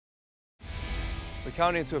We're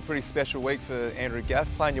coming into a pretty special week for Andrew Gaff,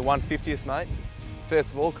 playing your 150th, mate.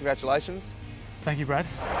 First of all, congratulations. Thank you, Brad.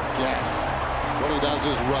 Gaff, what he does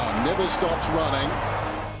is run, never stops running.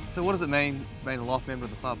 So what does it mean being a life member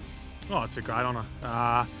of the club? Oh, it's a great honour.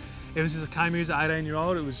 Ever since I came here as an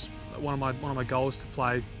 18-year-old, it was one of my goals to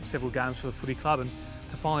play several games for the footy club, and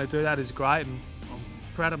to finally do that is great. And I'm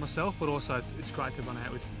proud of myself, but also it's great to run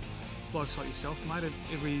out with blokes like yourself, mate, at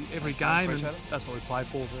every game, and that's what we play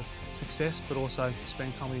for success, but also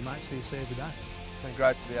spending time with your mates who you see every day. It's been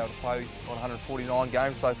great to be able to play on 149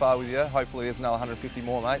 games so far with you. Hopefully there's another 150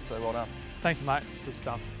 more, mate, so well done. Thank you, mate. Good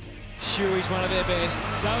stuff. Shuey's one of their best,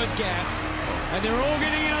 so is Gaff, and they're all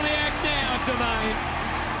getting in on the act now at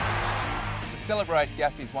Domain. To celebrate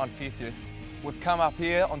Gaffy's 150th, we've come up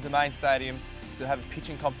here on Domain Stadium to have a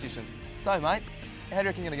pitching competition. So, mate, how do you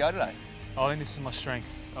reckon you're going to go today? I think this is my strength.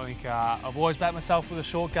 I think I've always backed myself with a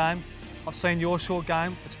short game. I've seen your short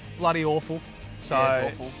game. It's bloody awful. So, yeah,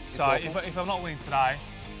 it's awful. It's awful. If I'm not winning today,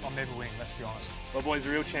 I'm never winning, let's be honest. Well, boys,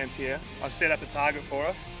 the real champs here. I've set up a target for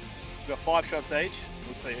us. We've got 5 shots each.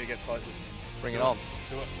 We'll see who gets closest. Bring it on. Let's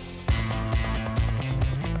do it.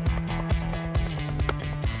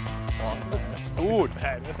 That's good.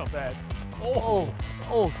 Bad. That's not bad. Oh,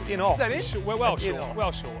 in off. Is that it? We're well That's in short. off.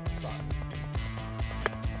 Well short.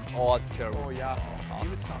 Oh, that's terrible. Oh yeah.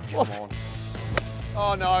 Give it some. Come on.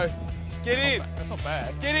 Oh no. Get in. That's not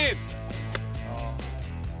bad. Get in. Oh.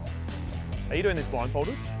 Are you doing this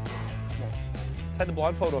blindfolded? Come on. Take the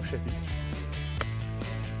blindfold off, Sheppy.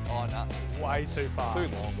 Oh, no. Way too far. Too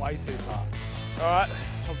long. Way too far. All right,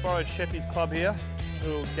 I've borrowed Sheppy's club here.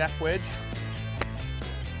 Little Gaff wedge.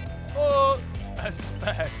 Oh. That's not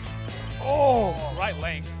bad. Oh, great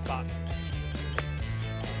length, but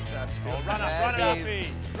that's Oh, filthy. run up, run it up, E.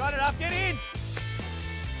 Run it up, get in.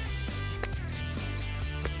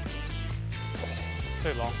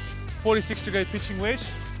 Too long. 46-degree pitching wedge.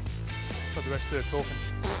 Stop the rest of it talking.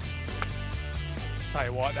 Tell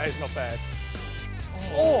you what, that is not bad.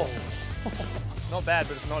 Oh. Not bad,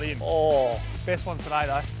 but it's not in. Oh, best one today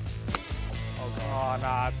though. Oh,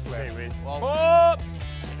 nah, it's left. Gee whiz. Well, Oh!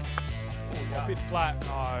 A bit flat.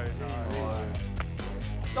 No.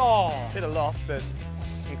 Oh. Bit of loft, but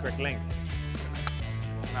incorrect length.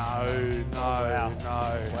 No. Wow.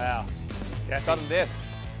 No. Wow. Gaffy. sudden death.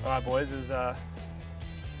 All right, boys, it was a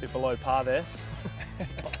bit below par there.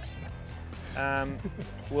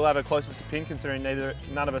 We'll have a closest to pin, considering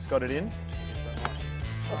none of us got it in.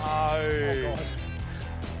 No.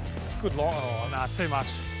 Good long. Oh, nah, too much.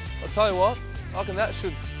 I'll tell you what, I reckon that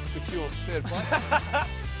should secure third place.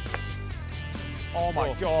 Oh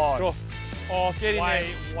my Draw. God. Draw. Oh, get in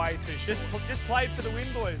Way there. too short. Just played for the win,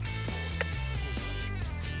 boys.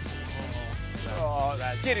 Oh,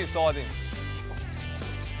 that's. Get inside him.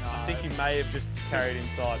 I think he may have just carried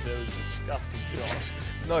inside. There was a disgusting shot.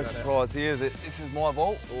 No surprise here that this is my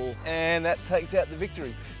ball, and that takes out the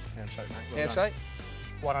victory. Handshake, mate. Well Handshake.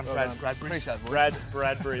 Well done, Bradbury. Appreciate it, boys. done.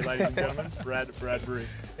 Bradbury, ladies and gentlemen. Bradbury.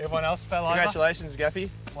 Everyone else fell over. Congratulations, Gaffy.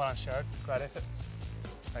 Well done, Sharrod. Great effort.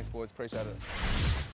 Thanks, boys. Appreciate it.